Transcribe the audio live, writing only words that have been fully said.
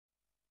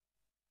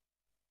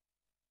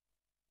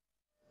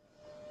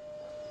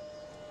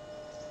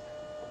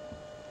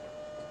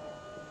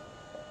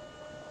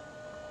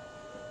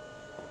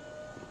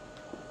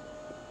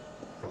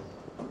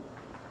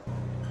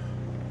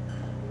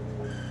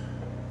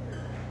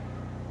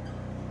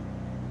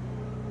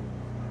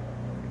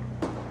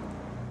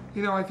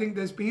You know, I think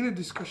there's been a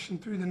discussion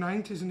through the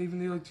 90s and even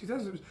the early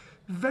 2000s. It was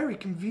very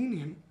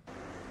convenient.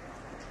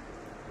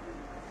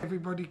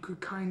 Everybody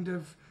could kind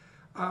of,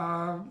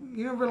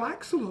 you know,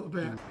 relax a little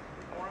bit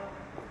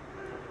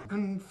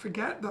and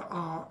forget that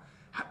art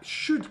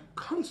should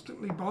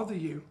constantly bother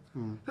you.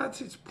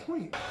 That's its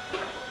point.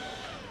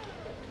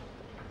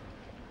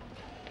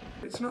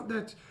 It's not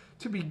there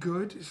to be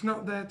good. It's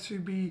not there to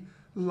be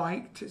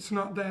liked. It's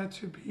not there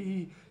to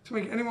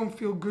make anyone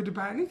feel good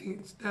about anything.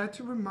 It's there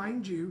to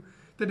remind you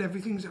that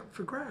everything's up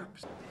for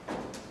grabs.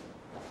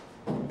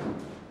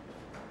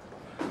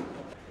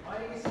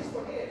 Is this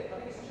one here? I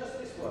think it's just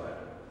this one.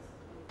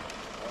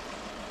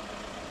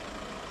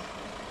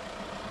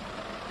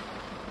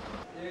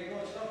 Yeah, go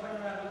on, stop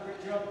hanging around, have a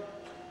good job.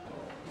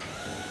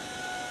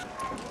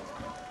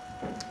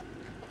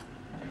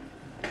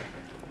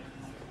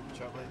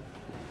 Chocolate.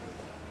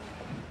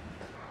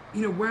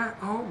 You know, where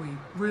are we,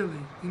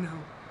 really? You know,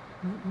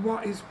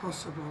 what is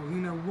possible?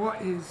 You know,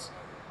 what is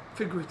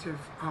figurative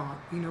art?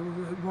 You know,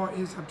 what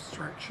is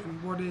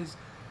abstraction? What is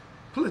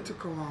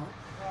political art?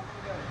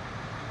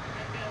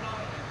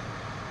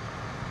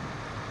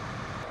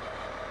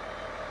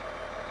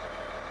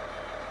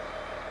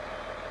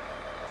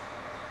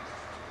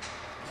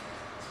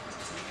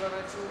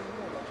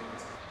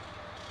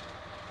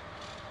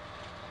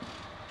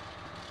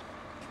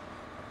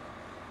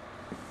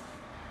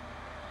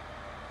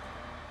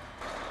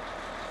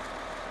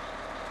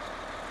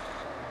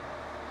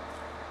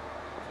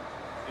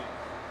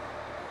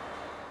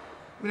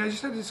 I mean, I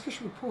just had a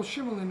discussion with Paul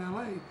Schimmel in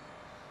LA,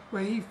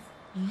 where he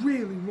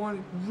really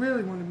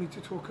wanted me to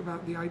talk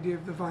about the idea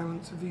of the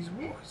violence of these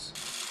wars.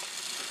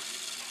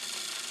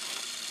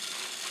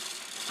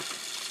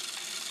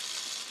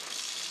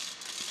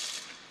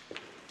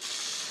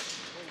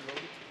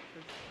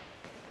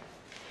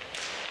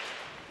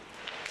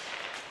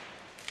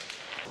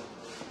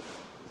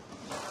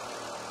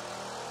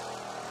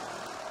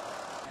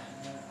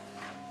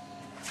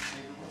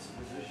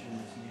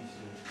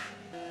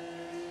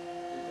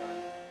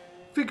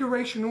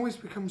 Figuration always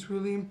becomes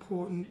really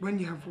important when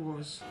you have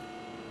wars.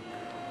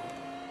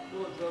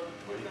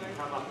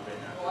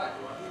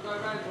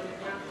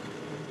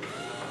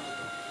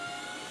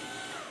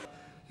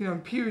 You know,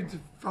 in periods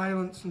of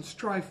violence and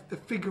strife, the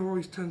figure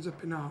always turns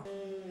up in art.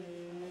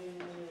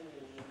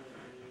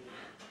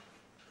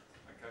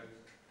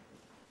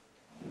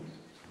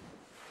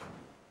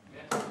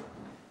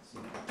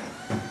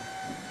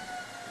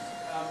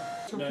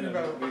 Talking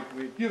about,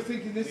 you're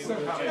thinking this stuff.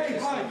 Hey,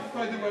 hi,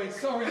 by the way,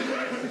 sorry.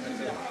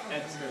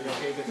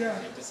 Yeah.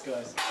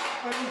 Disguise.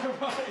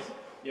 Right.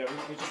 Yeah,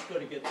 we just got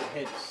to get the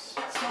heads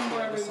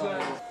Somewhere in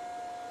there.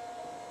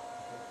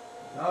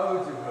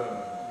 Loads of room.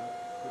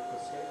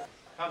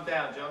 Come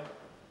down, John.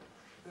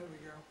 There we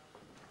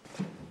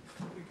go.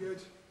 We good?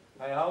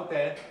 Hey, hold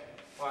there.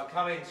 Right,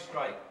 come in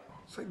straight.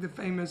 It's like the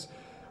famous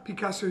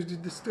Picasso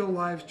did the still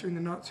lives during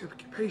the Nazi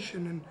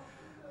occupation, and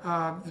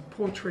the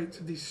portraits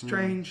of these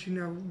strange, you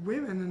know,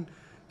 women, and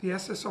the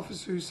SS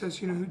officer who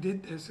says, you know, who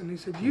did this? And he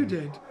said, you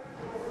did.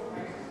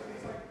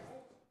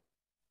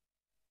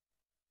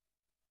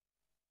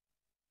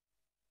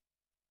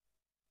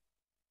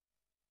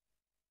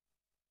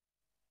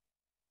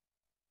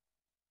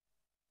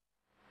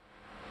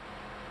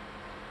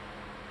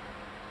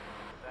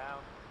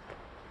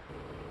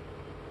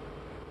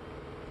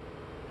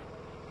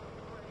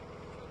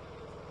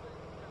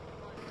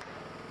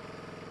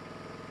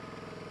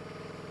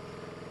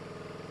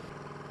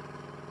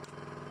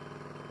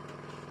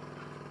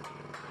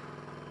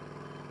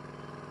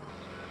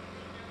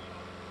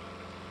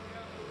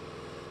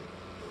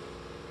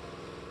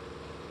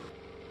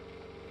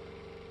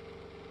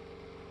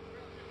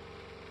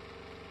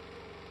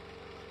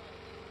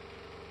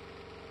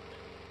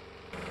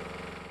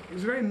 It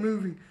was very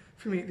moving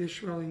for me at the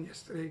Ashmolean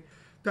yesterday.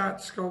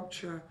 That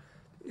sculpture,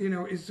 you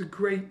know, is the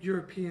great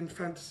European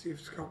fantasy of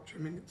sculpture.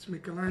 I mean, it's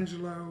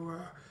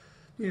Michelangelo,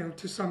 you know,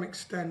 to some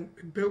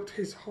extent, built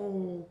his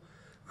whole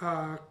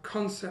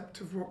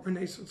concept of what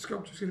Renaissance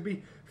sculpture is going to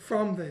be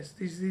from this.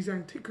 These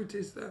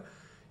antiquities that,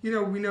 you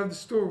know, we know the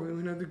story,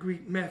 we know the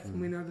Greek myth, and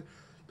we know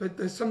but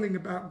there's something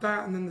about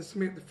that, and then there's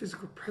something about the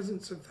physical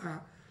presence of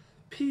that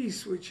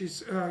piece, which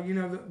is, you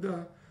know,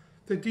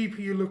 the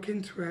deeper you look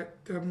into it,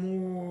 the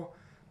more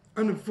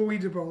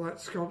unavoidable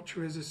that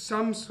sculpture is. There's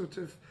some sort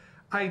of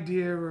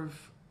idea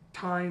of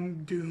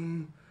time,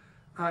 doom,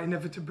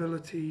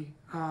 inevitability,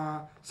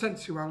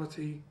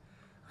 sensuality,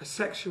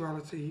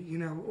 sexuality, you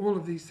know, all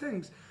of these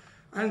things.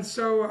 And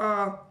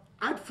so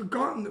I'd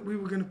forgotten that we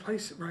were going to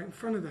place it right in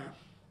front of that.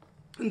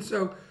 And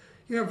so,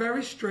 you know,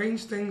 very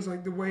strange things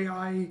like the way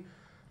I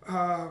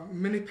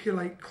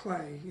manipulate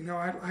clay. You know,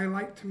 I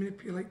like to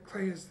manipulate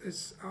clay as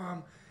this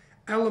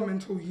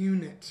elemental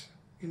unit,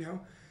 you know.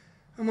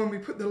 And when we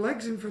put the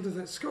legs in front of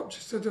that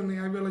sculpture, suddenly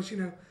I realized, you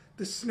know,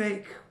 the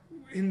snake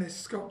in this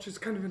sculpture is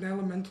kind of an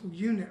elemental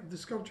unit of the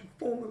sculpture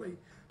formally.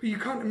 But you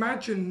can't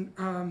imagine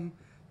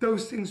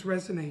those things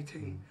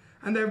resonating.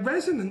 And their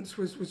resonance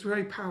was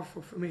very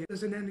powerful for me.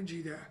 There's an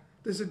energy there.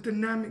 There's a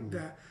dynamic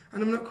there.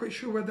 And I'm not quite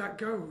sure where that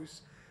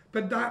goes.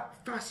 But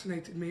that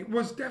fascinated me. It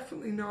was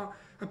definitely not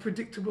a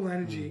predictable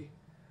energy.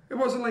 It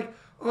wasn't like,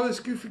 oh, this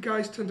goofy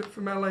guy's turned up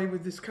from LA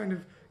with this kind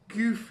of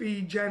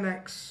goofy Gen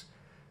X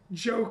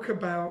joke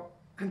about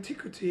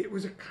antiquity. It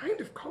was a kind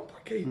of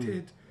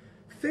complicated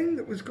thing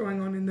that was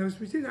going on in those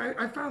museums.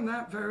 I found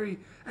that very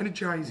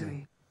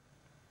energizing.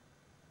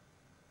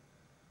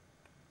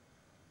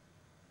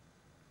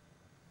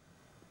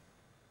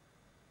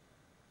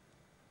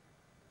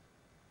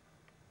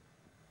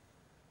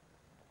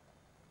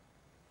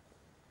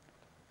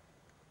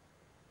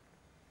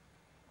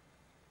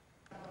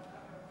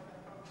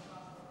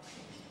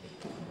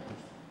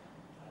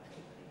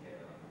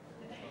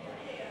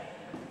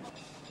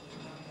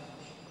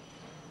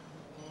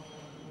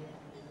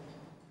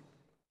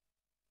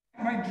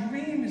 My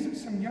dream is that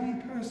some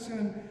young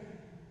person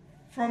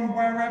from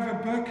wherever,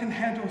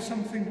 Birkenhead or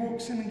something,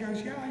 walks in and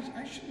goes, yeah,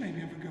 I should maybe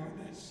have a go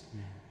at this.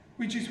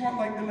 Which is what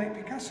like the late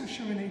Picasso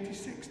show in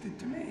 '86 did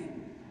to me.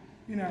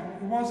 You know,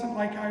 it wasn't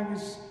like I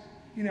was,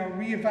 you know,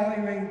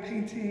 reevaluating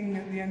painting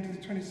at the end of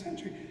the 20th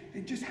century.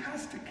 It just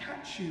has to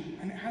catch you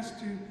and it has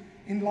to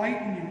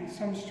enlighten you in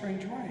some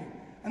strange way.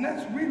 And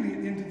that's really,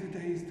 at the end of the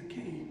day, is the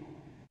key.